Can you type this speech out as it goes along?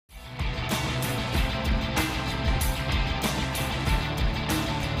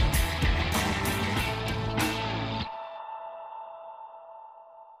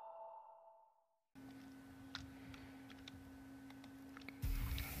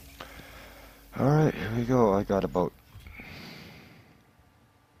Alright, here we go. I got about...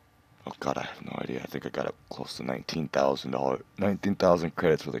 Oh god, I have no idea. I think I got up close to $19,000. 19,000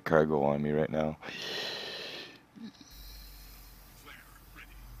 credits with a cargo on me right now.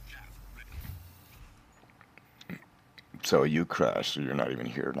 So you crashed, so you're not even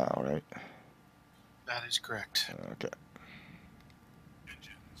here now, right? That is correct. Okay.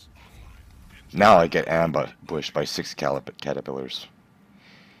 Now I get ambushed by 6 caterpillars.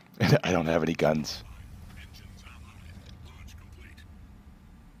 And I don't have any guns.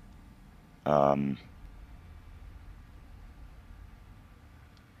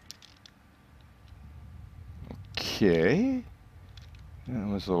 Okay. That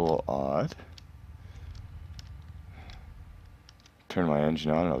was a little odd. Turned my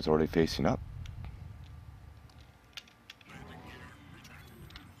engine on and I was already facing up.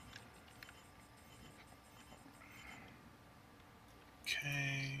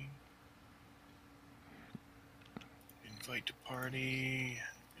 Okay. Invite to party.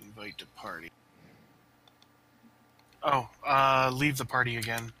 Invite to party. Oh, leave the party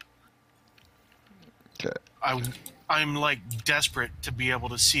again. Okay. I'm like desperate to be able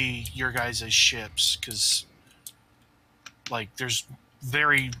to see your guys' ships, because like there's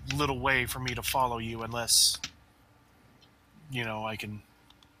very little way for me to follow you unless, you know, I can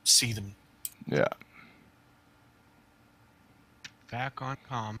see them. Yeah. Back on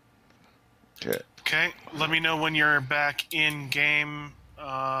comm. Okay. Okay, let me know when you're back in game.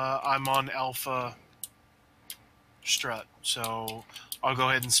 I'm on Alpha Strut, so I'll go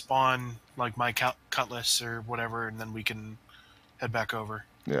ahead and spawn like my cutlass or whatever, and then we can head back over.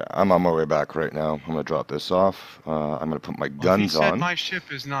 Yeah, I'm on my way back right now. I'm gonna drop this off. I'm gonna put my Well, guns if he said on. my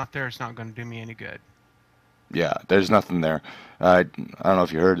ship is not there, it's not going to do me any good. Yeah, there's nothing there. I don't know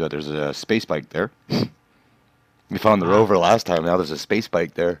if you heard that there's a space bike there. We found the rover last time. Now there's a space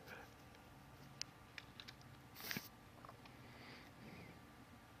bike there.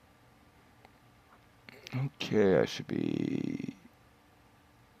 Okay, I should be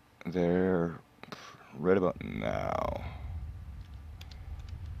there right about now.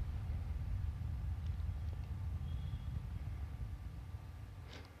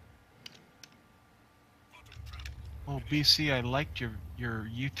 Oh, BC, I liked your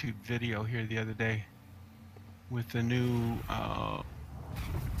YouTube video here the other day with the new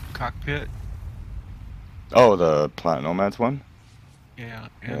cockpit. Oh, the Planet Nomads one? Yeah,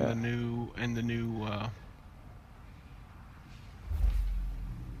 and Yeah. the new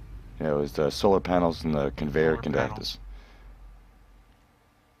Yeah, it was the solar panels and the conveyor Solar conductors.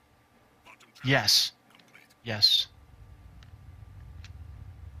 panels. Yes. Yes.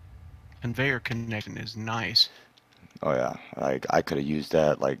 Conveyor connection is nice. Oh yeah, I could have used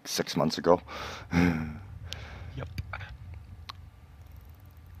that like 6 months ago. Yep.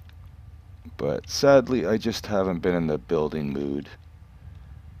 But sadly, I just haven't been in the building mood.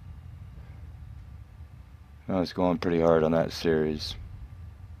 I was going pretty hard on that series.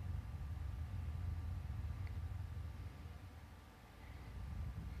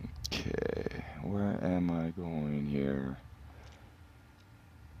 Okay, where am I going here?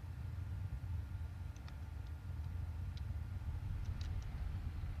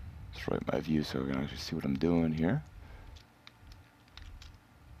 Let's write my view so we can actually see what I'm doing here.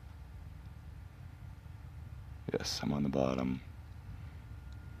 Yes, I'm on the bottom.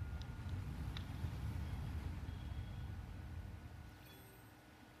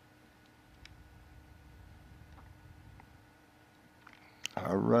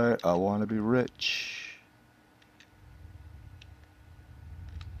 Alright, I want to be rich.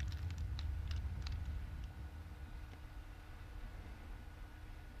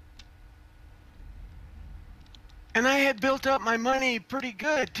 And I had built up my money pretty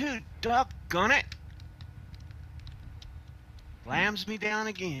good too. Doggone it. Slams me down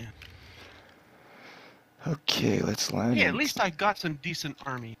again. Okay, let's land. Yeah, at least I got some decent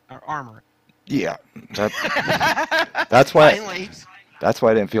armor. Yeah, that's why. Finally. That's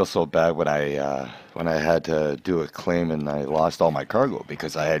why I didn't feel so bad when I had to do a claim and I lost all my cargo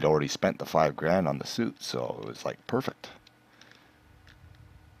because I had already spent the $5,000 on the suit, so it was like perfect.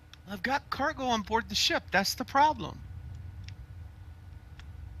 I've got cargo on board the ship. That's the problem.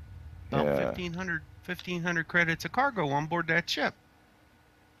 About Yeah. 1,500 credits of cargo on board that ship.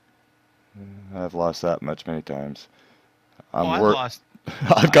 I've lost that much many times. I've lost.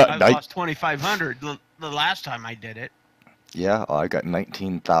 I've got. I lost 2,500 the last time I did it. Yeah, I got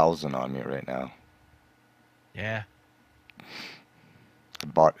 19,000 on me right now. Yeah. I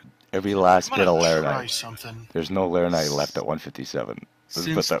bought every last bit of Try Laranite. something. There's no Laranite left at 157.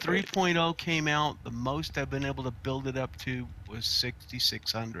 Since that 3.0 came out, the most I've been able to build it up to was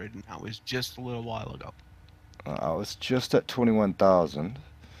 6,600, and that was just a little while ago. I was just at 21,000.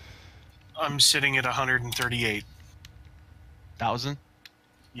 I'm sitting at 138. 1,000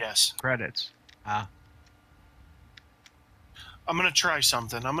 Yes. credits. Ah, I'm gonna try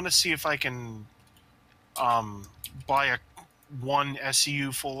something. I'm gonna see if I can buy one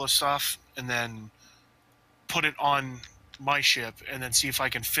SEU full of stuff and then put it on my ship and then see if I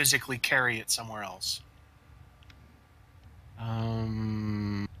can physically carry it somewhere else.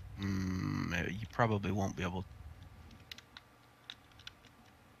 you probably won't be able.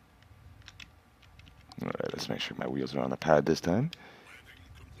 All right, let's make sure my wheels are on the pad this time.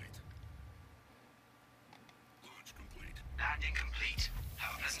 Landing complete.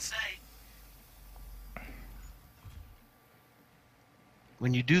 Have a pleasant stay.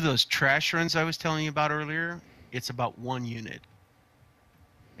 When you do those trash runs I was telling you about earlier, it's about 1 unit,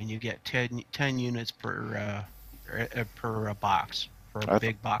 and you get 10 units per box, for a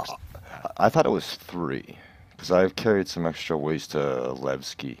big box. I thought it was 3, because I've carried some extra waste to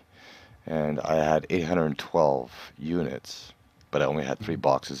Levski, and I had 812 units, but I only had 3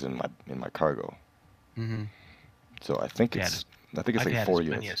 boxes in my cargo. Mm-hmm. So I think Yeah, it's I've like had 4 as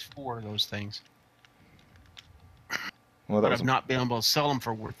many units. as 4 of those things, Well, but I've not been able to sell them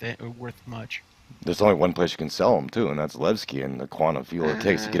for worth much. there's only one place you can sell them too, and that's Levski. And the quantum fuel it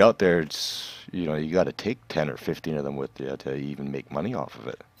takes to get out there, it's you got to take 10 or 15 of them with you to even make money off of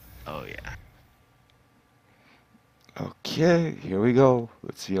it. Oh yeah. Okay, here we go.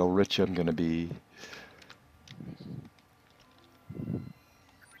 Let's see how rich I'm gonna be.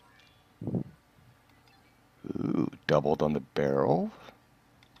 Ooh, doubled on the barrel.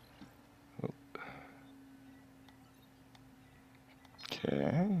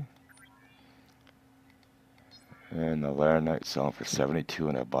 Okay. And the Laranite selling for 72,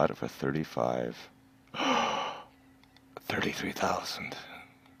 and I bought it for 35. 33,000.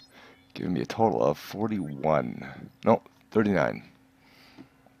 Giving me a total of 41. No, 39.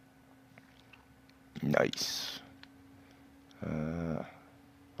 Nice. I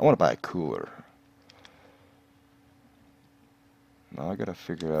want to buy a cooler. Now I gotta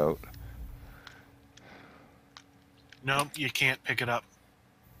figure out. Nope, you can't pick it up.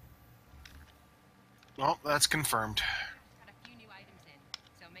 Well, that's confirmed. Got a few new items in,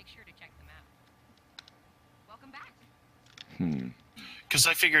 so make sure to check them out. Welcome back. Because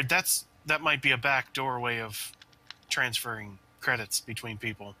I figured that might be a back doorway of transferring credits between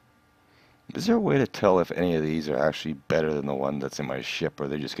people. Is there a way to tell if any of these are actually better than the one that's in my ship, or are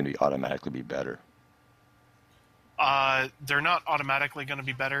they just going to be automatically be better? They're not automatically going to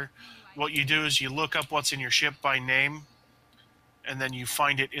be better. What you do is you look up what's in your ship by name, and then you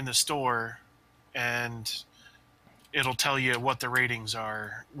find it in the store, and it'll tell you what the ratings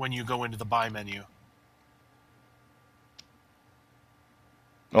are when you go into the buy menu.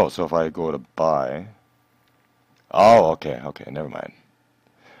 Oh, so if I go to buy... Oh, okay, never mind.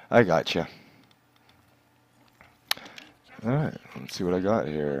 I gotcha. Alright, let's see what I got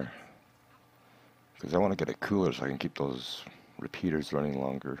here. Because I want to get a cooler so I can keep those repeaters running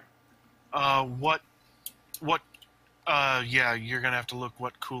longer. Yeah, you're going to have to look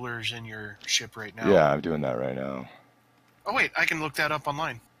what cooler's in your ship right now. Yeah, I'm doing that right now. Oh, wait, I can look that up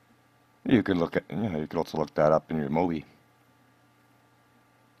online. You can you can also look that up in your Mobi.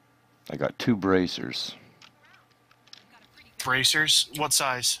 I got 2 bracers. Bracers? What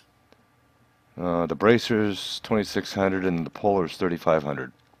size? The bracers 2600 and the polar's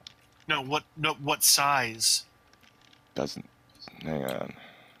 3500. No, what size? Doesn't. Hang on.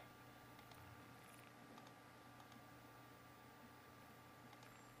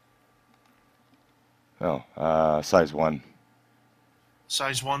 Oh, size 1.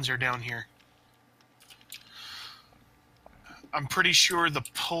 Size 1s are down here. I'm pretty sure the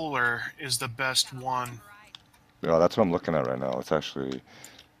Polar is the best one. Oh, that's what I'm looking at right now. It's actually...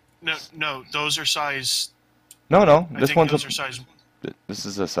 No, those are size... No, I this think one's those are size... This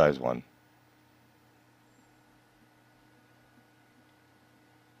is a size 1.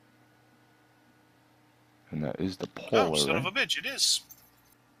 And that is the Polar, Oh, son right? of a bitch, it is.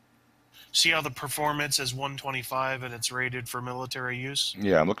 See how the performance is 125 and it's rated for military use?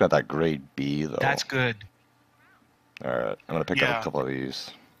 Yeah, I'm looking at that grade B, though. That's good. Alright, I'm going to pick up a couple of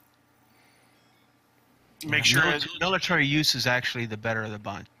these. Make sure... Military use is actually the better of the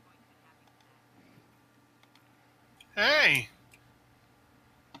bunch. Hey!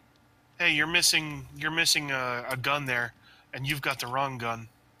 Hey, you're missing a gun there, and you've got the wrong gun.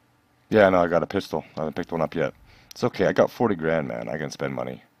 Yeah, no, I got a pistol. I haven't picked one up yet. It's okay, I got 40 grand, man. I can spend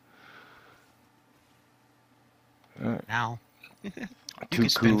money. Alright. Now. You 2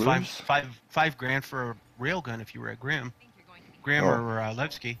 could spend coolers. five grand for a railgun if you were at Grim. Think you're going to be Grim Oh. or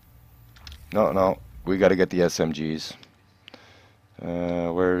Levski. No, we got to get the SMGs.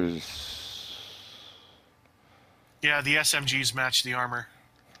 Where's... Yeah, the SMGs match the armor.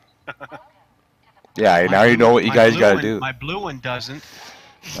 Yeah, My now you blue- know what you my guys blue got to one- do. My blue one doesn't.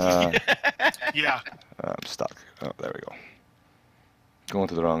 Uh, Yeah. I'm stuck. Oh, there we go. Going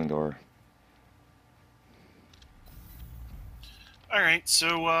to the wrong door. All right.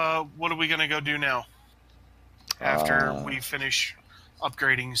 So, what are we gonna go do now? After we finish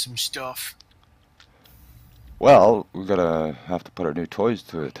upgrading some stuff. Well, we're gonna have to put our new toys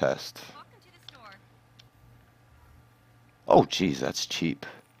to the test. welcome to the store. Oh, geez, that's cheap.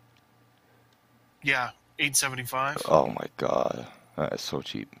 Yeah, $8.75. Oh my god, that is so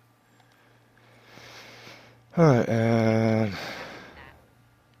cheap. Alright, and...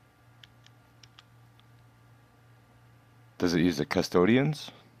 Does it use the custodians?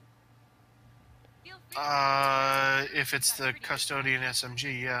 Feel free to If it's the custodian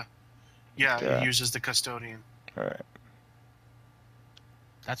SMG, yeah. Yeah, Yeah. it uses the custodian. Alright.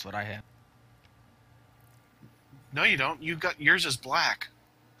 That's what I had. No, you don't. You got yours is black.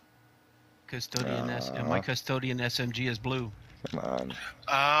 Custodian and my custodian SMG is blue. Come on.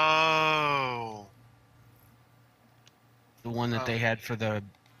 Oh. The one that they had for the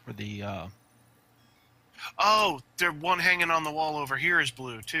Oh, the one hanging on the wall over here is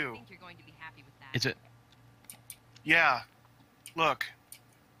blue too. think you're going to be happy with that. is it? Yeah. Look.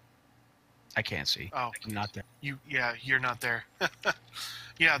 I can't see. Oh, I'm not there. you're not there.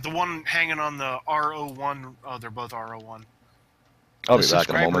 Yeah, the one hanging on the R01. Oh, they're both R01. I'll The be back in a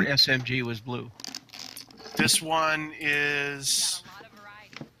subscriber moment. SMG was blue. This one is. Got a lot of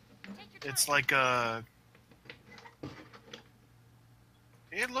variety. Take your It's time. like a.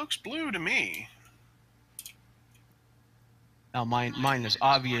 It looks blue to me. Now mine is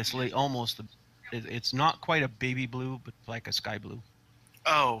obviously almost it's not quite a baby blue, but like a sky blue.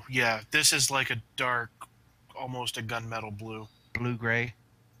 Oh, yeah. This is like a dark, almost a gunmetal blue. Blue gray.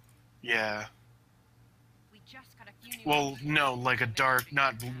 Yeah. We just got a few new Well, items. no, like a dark,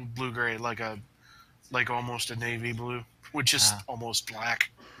 not blue-gray, like almost a navy blue, which is Ah. almost black.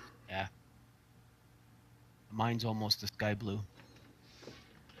 Mine's almost a sky blue.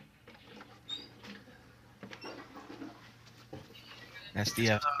 That's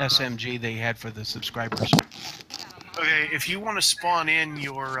the SMG they had for the subscribers. Okay, if you want to spawn in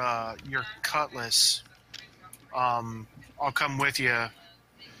your cutlass, I'll come with you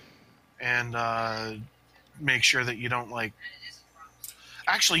and make sure that you don't like.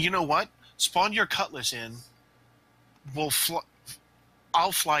 Actually, you know what? Spawn your cutlass in.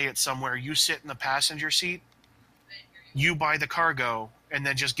 I'll fly it somewhere. You sit in the passenger seat. You buy the cargo, and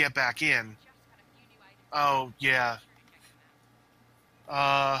then just get back in. Just got a few new items. Oh yeah. Check them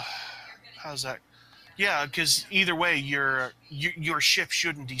out. How's that? Yeah, because either way, your ship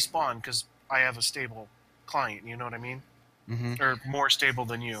shouldn't despawn because I have a stable client. You know what I mean? Mm-hmm. Or more stable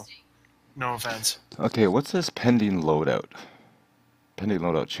than you. No offense. Okay, what's this pending loadout? Pending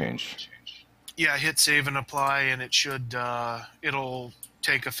loadout change. Yeah, hit save and apply, and it should it'll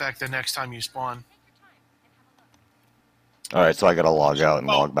take effect the next time you spawn. Take your time and have a look. Alright, so I gotta log out and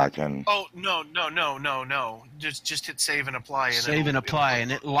Oh. log back in. Oh no! Just hit save and apply. And Save and it'll- apply,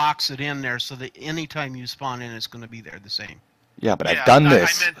 and it locks it in there so that anytime you spawn in, it's going to be there the same. Yeah, but Yeah, I've done I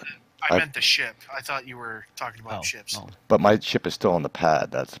this. I meant the ship. I thought you were talking about ships. Oh. But my ship is still on the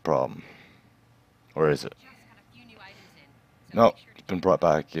pad, that's the problem. Or is it? Just got a few new items in. So No, make sure to it's been brought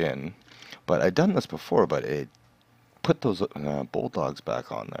back in. But I've done this before, but it put those bulldogs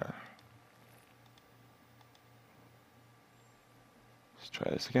back on there. Let's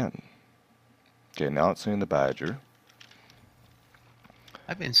try this again. Okay, now it's saying the Badger.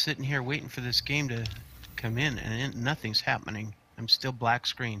 I've been sitting here waiting for this game to come in, and nothing's happening. I'm still black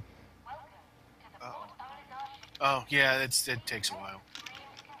screen. Oh yeah, it takes a while.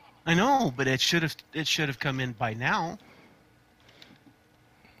 I know, but it should have come in by now.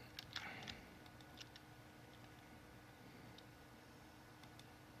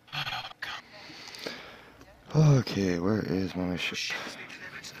 Okay, where is my ship? Ships be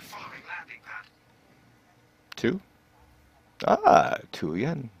delivered to the following landing pad. 2? Ah, 2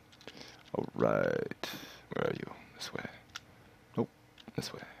 again. Alright. Where are you? This way. Nope,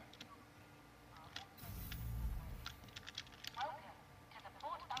 this way. Welcome to the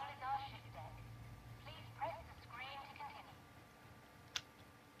Port Oligar ship deck. Please press the screen to continue.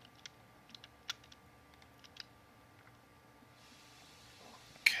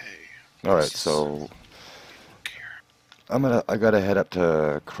 Okay. Alright, so Look here. I gotta head up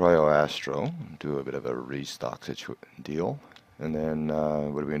to Cryo Astro and do a bit of a restock deal, And then, what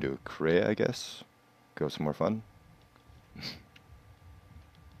are we gonna do? Korea, I guess? Go have some more fun?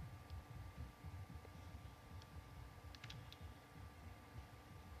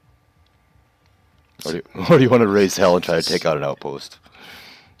 Or do you want to raise hell and try to take out an outpost?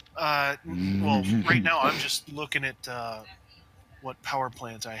 Well, right now I'm just looking at what power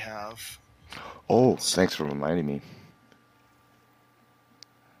plant I have. Oh, thanks for reminding me.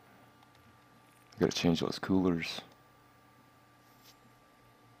 Gotta change those coolers.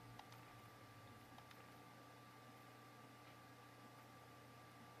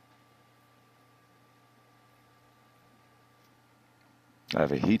 I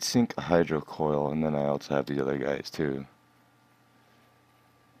have a heatsink, a hydro coil, and then I also have the other guys too.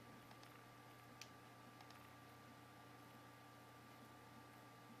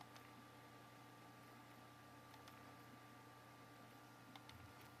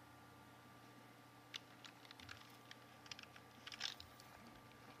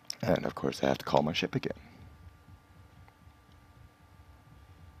 And of course I have to call my ship again.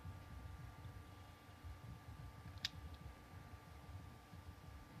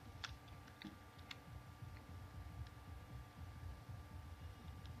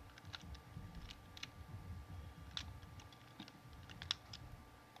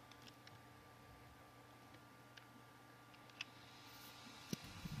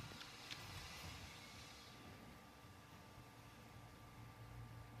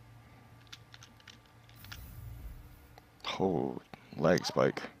 Oh, leg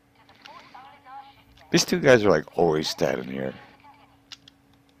spike. These two guys are like always standing here.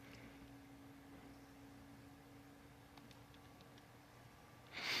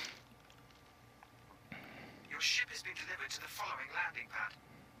 Your ship has been delivered to the following landing pad.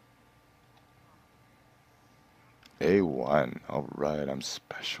 A1. Alright, I'm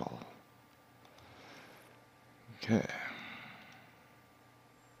special. Okay.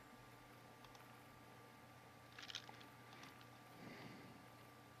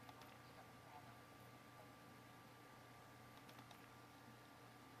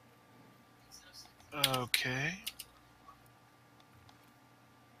 Okay.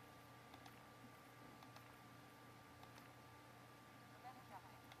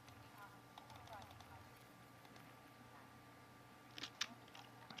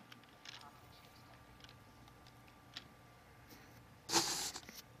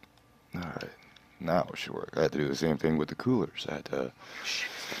 Alright. Now it should work. I had to do the same thing with the coolers. I had to... Your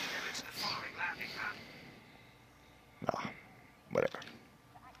ship has been delivered to the following landing pad. Nah. Whatever.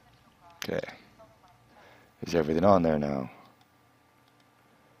 Okay. Is everything on there now?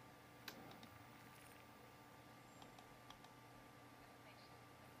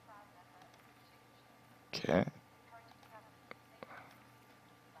 Okay.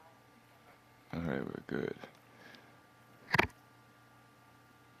 Alright, we're good.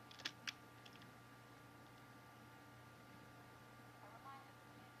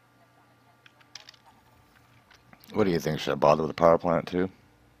 What do you think? Should I bother with the power plant too?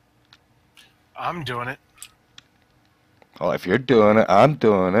 I'm doing it. Oh, if you're doing it, I'm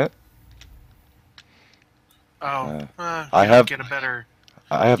doing it. Oh, I you have- don't get a better.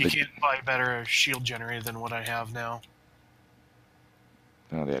 I have You the... can't buy a better shield generator than what I have now.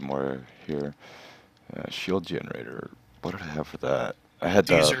 Oh, they have more here. Shield generator. What did I have for that? I had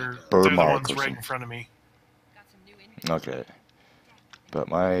They're the the bird mark ones or right something. in front of me. Got some new info. Okay. But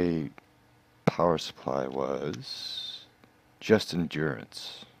my power supply was just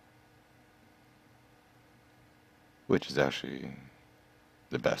endurance. Which is actually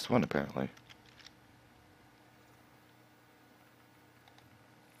the best one, apparently.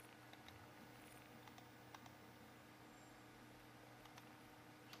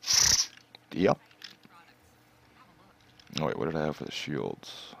 Yep. Oh, wait, what did I have for the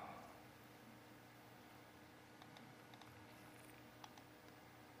shields?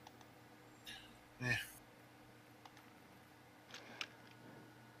 Yeah.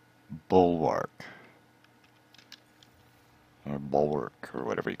 Bulwark. Or bulwark, or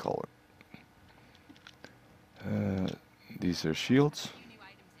whatever you call it. These are shields. Few new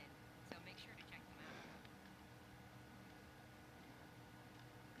items in, so make sure to check them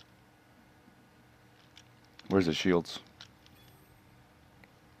out. Where's the shields?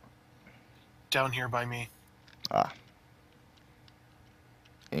 Down here by me. Ah.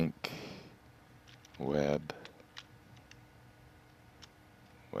 Ink. Web.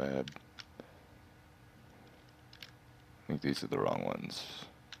 Web. I think these are the wrong ones.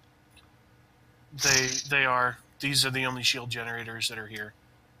 They are. These are the only shield generators that are here.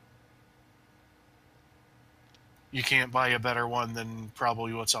 You can't buy a better one than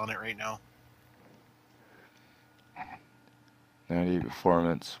probably what's on it right now. 98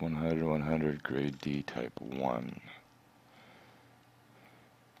 performance, 100, 100, grade D, type 1.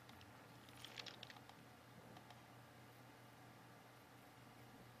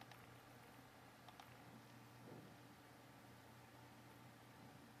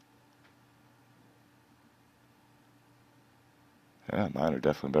 Yeah, mine are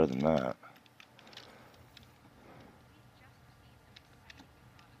definitely better than that.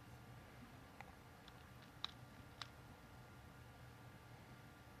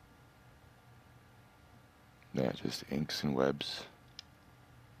 Yeah, just inks and webs.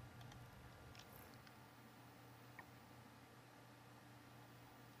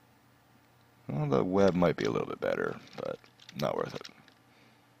 Well, the web might be a little bit better, but not worth it.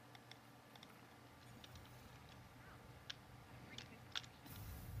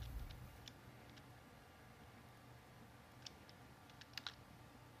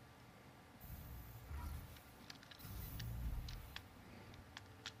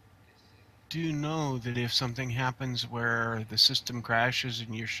 Do you know that if something happens where the system crashes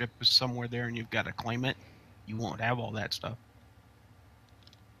and your ship is somewhere there and you've got to claim it, you won't have all that stuff.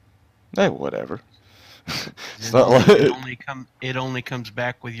 Hey, whatever. It's It not only, like it only comes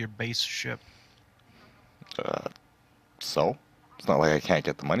back with your base ship. so. It's not like I can't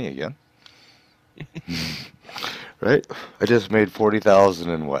get the money again, right? I just made 40,000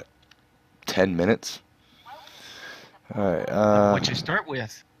 in what, 10 minutes? All right. What you start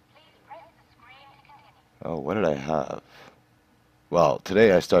with? Oh, what did I have? Well,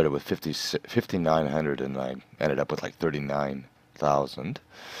 today I started with 5,900 and I ended up with like 39,000.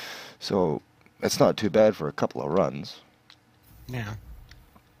 So it's not too bad for a couple of runs. Yeah.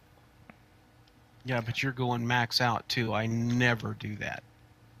 Yeah, but you're going max out too. I never do that.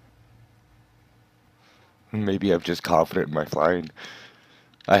 Maybe I'm just confident in my flying.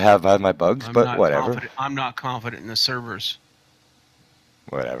 I have had my bugs, I'm but not whatever. confident. I'm not confident in the servers.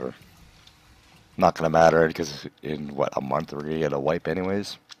 Whatever. Not gonna matter because in what, a month we're gonna get a wipe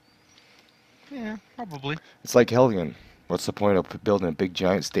anyways. Yeah, probably. It's like Hellion. What's the point of building a big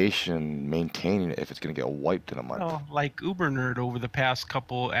giant station and maintaining it if it's gonna get wiped in a month? Well, like UberNerd over the past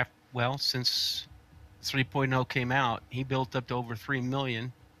couple, since 3.0 came out, he built up to over 3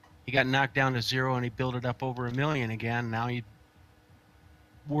 million. He got knocked down to 0 and he built it up over 1 million again. Now he's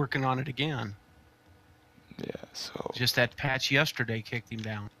working on it again. Yeah, so Just that patch yesterday kicked him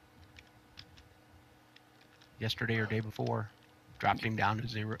down. Yesterday or day before, dropped him down to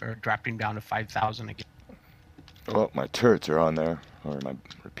 0, or dropped him down to 5,000 again. well, my turrets are on there, or my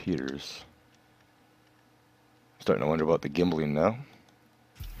repeaters. Starting to wonder about the gimbaling now.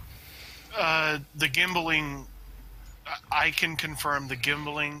 The gimbaling, I can confirm the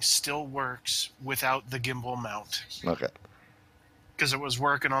gimbaling still works without the gimbal mount. Okay. Because it was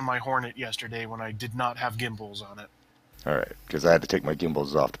working on my Hornet yesterday when I did not have gimbals on it. Alright, because I had to take my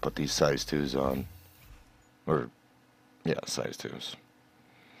gimbals off to put these size 2s on. Or, yeah, size 2s.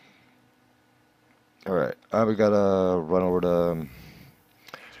 Alright, we gotta run over to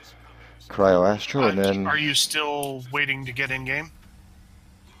Cryo Astro and then... Are you still waiting to get in game?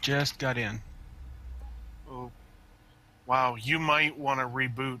 Just got in. Oh, wow, you might want to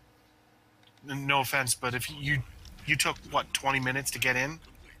reboot. No offense, but if you took what 20 minutes to get in?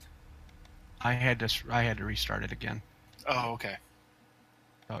 I had to restart it again. Oh, okay.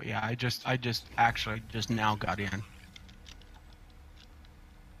 Oh yeah, I just actually just now got in.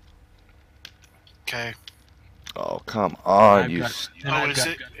 Okay. Oh, come on, I've you... got- Oh, I've is got-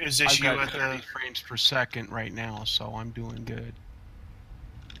 it? Is this I've you got at 30 the? frames per second right now, so I'm doing good.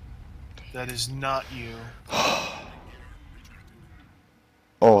 That is not you.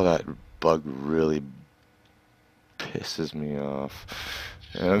 Oh, that bug really pisses me off.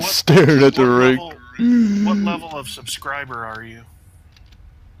 And I'm staring at the rig. What level of subscriber are you?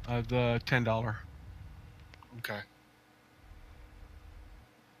 The $10. Okay.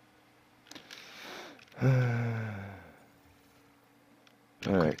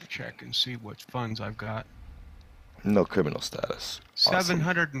 Alright, Check and see what funds I've got. no criminal status. Awesome.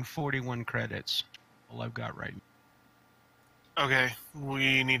 741 credits. All I've got right now. Okay.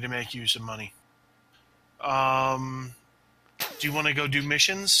 We need to make you some money. Do you want to go do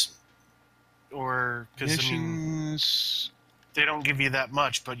missions? Or because I mean, Missions. they don't give you that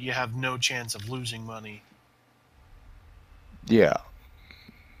much, but you have no chance of losing money. Yeah.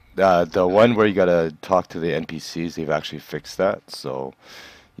 The one where you gotta talk to the NPCs, they've actually fixed that, so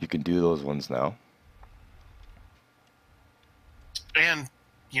you can do those ones now. And,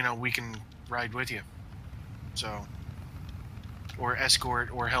 you know, we can ride with you. So, or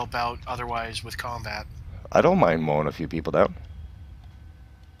escort or help out otherwise with combat. I don't mind mowing a few people down.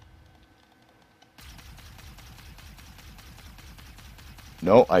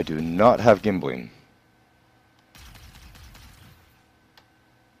 No, I do not have gimbling.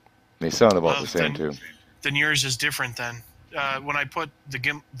 They sound about Well, the same too. Then yours is different then. When I put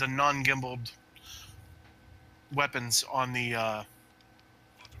the non-gimbaled weapons on the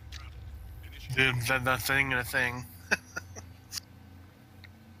thing.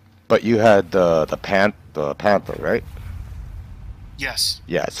 But you had the Panther, right? Yes.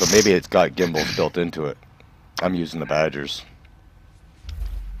 Yeah, so maybe it's got gimbals built into it. I'm using the Badgers.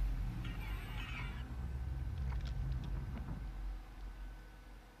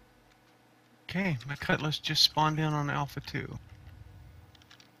 Okay, my Cutlass just spawned in on Alpha 2.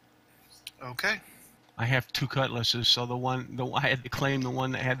 Okay. I have 2 Cutlasses, so I had to claim the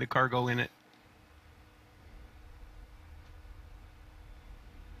one that had the cargo in it.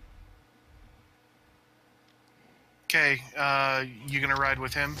 Okay. You gonna ride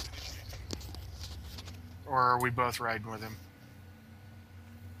with him, or are we both riding with him?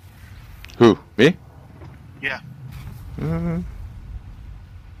 Who? Me? Yeah. Mm-hmm.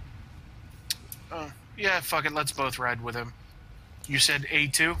 Yeah. Fuck it. Let's both ride with him. You said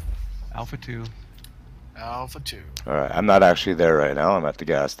A2. Alpha 2. Alpha 2. Alright, I'm not actually there right now. I'm at the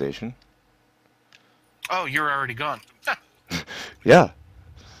gas station. Oh, you're already gone. Yeah.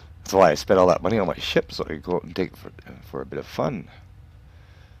 That's why I spent all that money on my ship, so I could go out and take it for a bit of fun.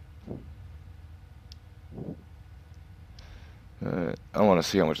 I want to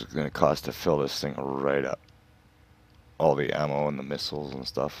see how much it's going to cost to fill this thing right up. All the ammo and the missiles and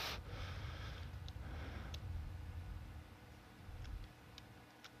stuff.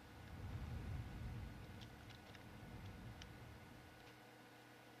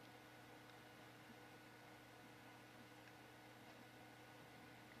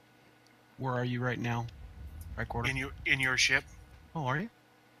 Where are you right now? Tricorter. In your ship. Oh, are you?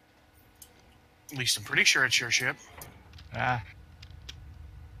 At least I'm pretty sure it's your ship. Ah.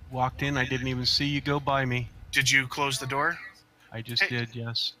 Walked in, I didn't even see you go by me. Did you close the door? I just Hey. did,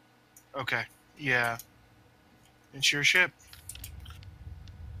 yes. Okay. Yeah. It's your ship.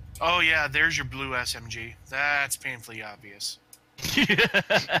 Oh yeah, there's your blue SMG. That's painfully obvious.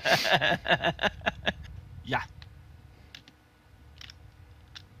 Yeah.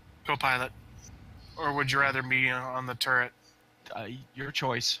 Co-pilot. Or would you rather be on the turret? Your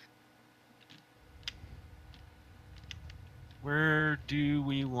choice. Where do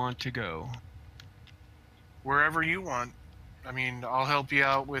we want to go? Wherever you want. I mean, I'll help you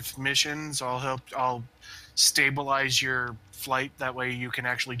out with missions. I'll stabilize your flight. That way you can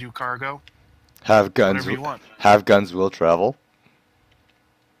actually do cargo. Have guns. Whatever you want. Have guns will travel.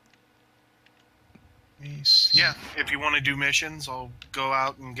 Let me see. Yeah, if you want to do missions, I'll go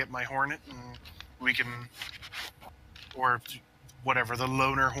out and get my Hornet, and we can, or whatever, the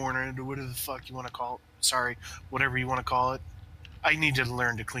Loner Hornet, or whatever the fuck you want to call it. Sorry, whatever you want to call it. I need to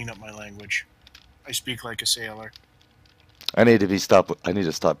learn to clean up my language. I speak like a sailor. I need to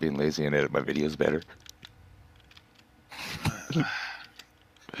stop being lazy and edit my videos better.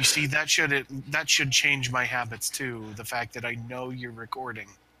 You see, that should change my habits too. The fact that I know you're recording.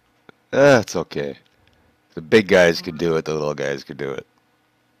 It's okay. The big guys can do it. The little guys can do it.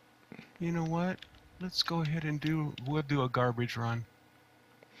 You know what? Let's go ahead and we'll do a garbage run.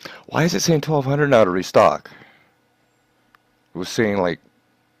 Why is it saying 1,200 now to restock? It was saying like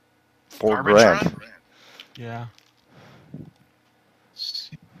 $4 Garbage grand. run? Yeah.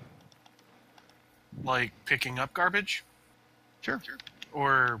 Like picking up garbage? Sure.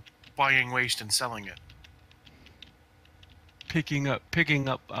 Or buying waste and selling it? Picking up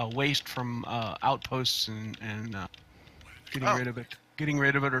waste from outposts and getting Oh. rid of it. Getting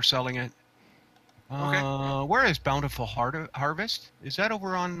rid of it or selling it. Okay. Where is Bountiful Harvest? Is that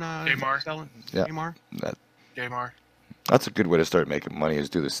over on Daymar. Yeah. Daymar? Daymar. That's a good way to start making money, is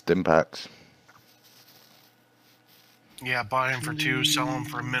do the stim packs. Yeah, buy them for 2, sell them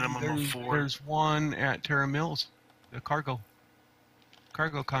for a minimum of 4. There's one at Terra Mills, the cargo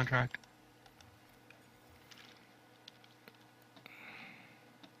contract.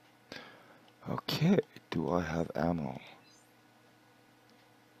 Okay, do I have ammo?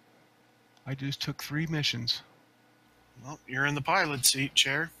 I just took 3 missions. Well, you're in the pilot seat,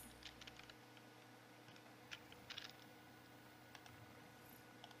 Chair.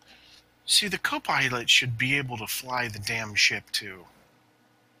 See, the co-pilot should be able to fly the damn ship, too.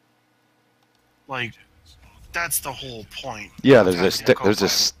 Like, that's the whole point. Yeah, of there's a having stick.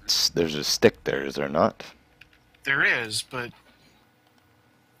 co-pilot. There's a stick there, is there not? There is, but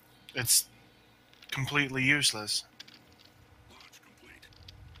it's completely useless.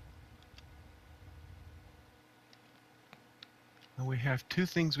 And we have 2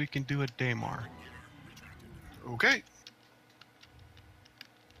 things we can do at Daymar. Okay.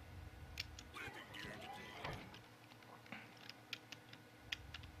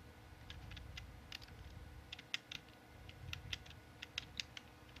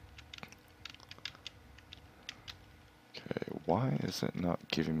 Why is it not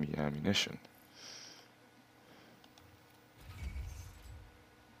giving me ammunition?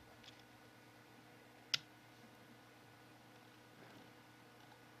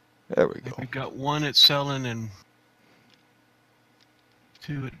 There we go. We've got 1 at Selin and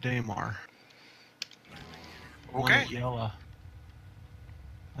 2 at Daymar. 1 Okay. at Yella.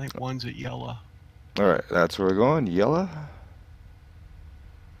 I think 1's at Yella. Alright, that's where we're going. Yellow?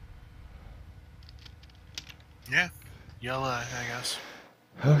 Yeah. Yellow, I guess.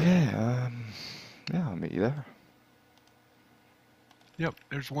 Okay, yeah, I'll meet you there. Yep,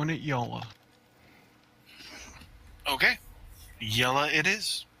 there's 1 at Yella. Okay. Yellow it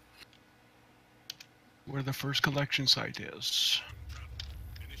is. Where the first collection site is.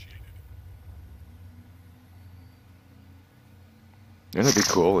 Wouldn't it be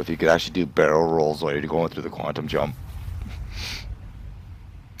cool if you could actually do barrel rolls while you're going through the quantum jump?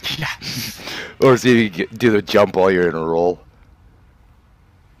 Yeah. Or see if you can do the jump while you're in a roll.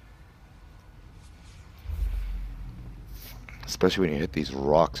 Especially when you hit these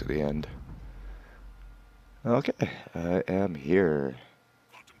rocks at the end. Okay, I am here.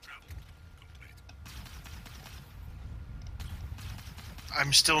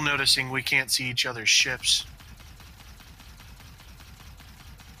 I'm still noticing we can't see each other's ships.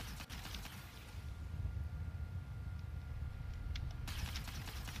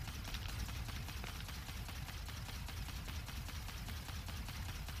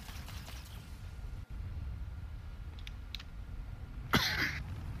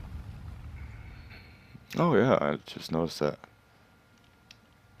 Oh yeah, I just noticed that.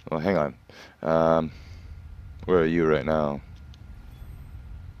 Well, hang on. Where are you right now?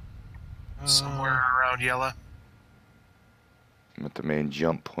 Somewhere around Yellow. I'm at the main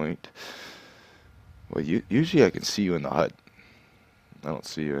jump point. Well, usually I can see you in the hut. I don't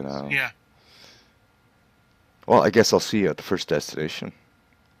see you now. Yeah. Well, I guess I'll see you at the first destination.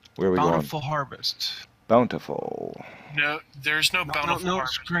 Where are we Bountiful Harvest. going? Bountiful. No, there's no bountiful No,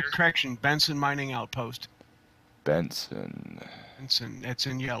 harvest here. correction. Benson Mining Outpost. Benson. Benson, it's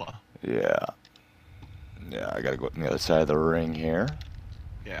in Yella. Yeah. Yeah, I gotta go on the other side of the ring here.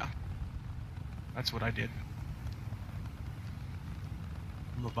 Yeah. That's what I did.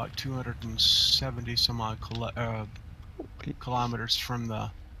 I'm about 270 some odd kilometers from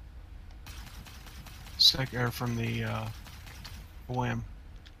the OM.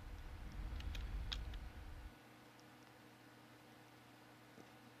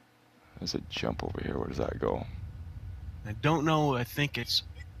 There's a jump over here. Where does that go? I don't know. I think it's.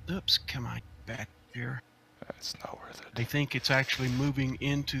 Oops, come on, back here. That's not worth I it. think it's actually moving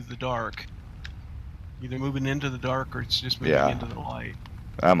into the dark. Either moving into the dark or it's just moving Yeah. into the light.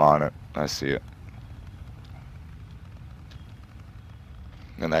 I'm on it. I see it.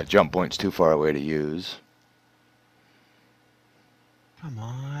 And that jump point's too far away to use. Come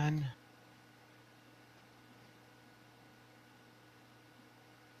on.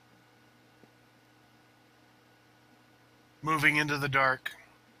 Moving into the dark.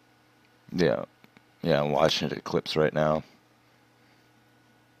 Yeah. Yeah, I'm watching it eclipse right now.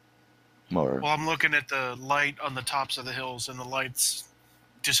 More. Well, I'm looking at the light on the tops of the hills, and the light's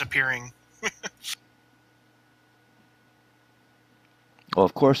disappearing. Well,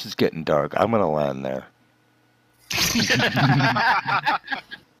 of course it's getting dark. I'm gonna land there.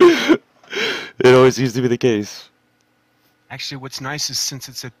 It always seems to be the case. Actually, what's nice is since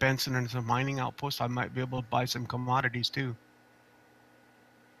it's at Benson and it's a mining outpost, I might be able to buy some commodities too.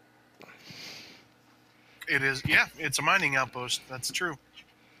 It is, yeah, it's a mining outpost. That's true.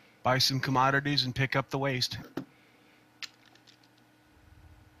 Buy some commodities and pick up the waste.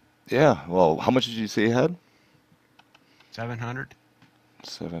 Yeah, well, how much did you say you had? 700.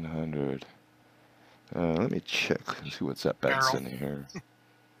 700. Let me check and see what's at Benson here.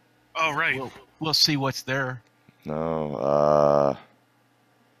 Oh, right. We'll see what's there. No,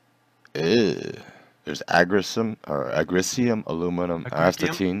 there's agricium, aluminum, Agricium?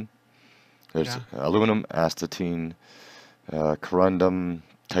 astatine. There's Yeah. aluminum, astatine, corundum,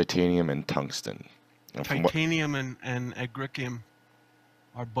 titanium, and tungsten. And Titanium and agricium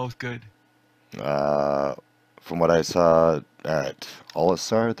are both good. from what I saw at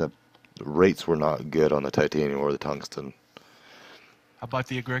Olisar, the rates were not good on the titanium or the tungsten. How about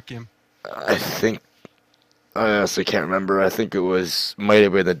the agricium? I think, I honestly can't remember. I think it might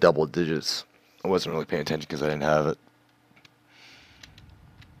have been the double digits. I wasn't really paying attention because I didn't have it.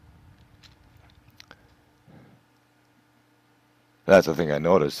 That's the thing I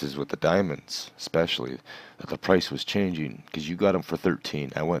noticed is with the diamonds, especially, that the price was changing because you got them for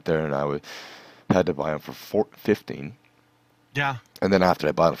 13. I went there and had to buy them for 15. Yeah. And then after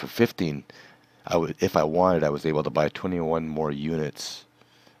I bought them for 15, if I wanted, I was able to buy 21 more units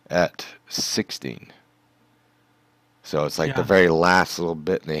at 16. So it's like the Yeah. very last little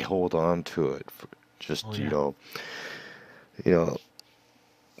bit, and they hold on to it for just Oh, you yeah. know, you know,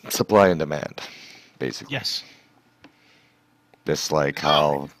 supply and demand, basically. Yes. Just like No.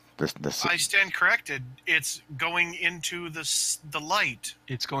 how this I stand corrected. It's going into the light.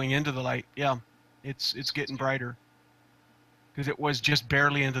 It's going into the light. Yeah. It's getting brighter. Because it was just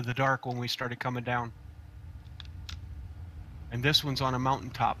barely into the dark when we started coming down. And this one's on a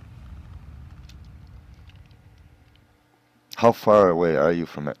mountaintop. how far away are you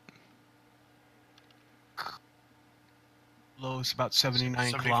from it? Low is about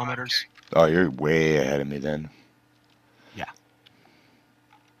 79 75K. kilometers. Oh, you're way ahead of me then. Yeah.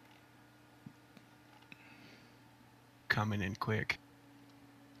 Coming in quick.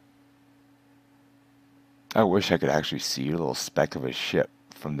 I wish I could actually see a little speck of a ship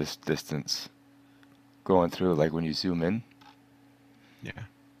from this distance going through, like when you zoom in. Yeah.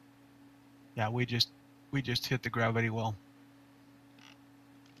 Yeah, we just hit the gravity well.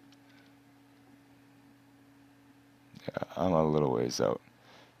 Yeah, I'm a little ways out.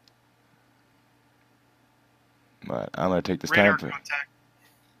 But I'm gonna take this Radar time for contact.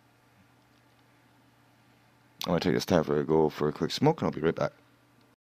 I'm gonna take this time for a go for a quick smoke, and I'll be right back.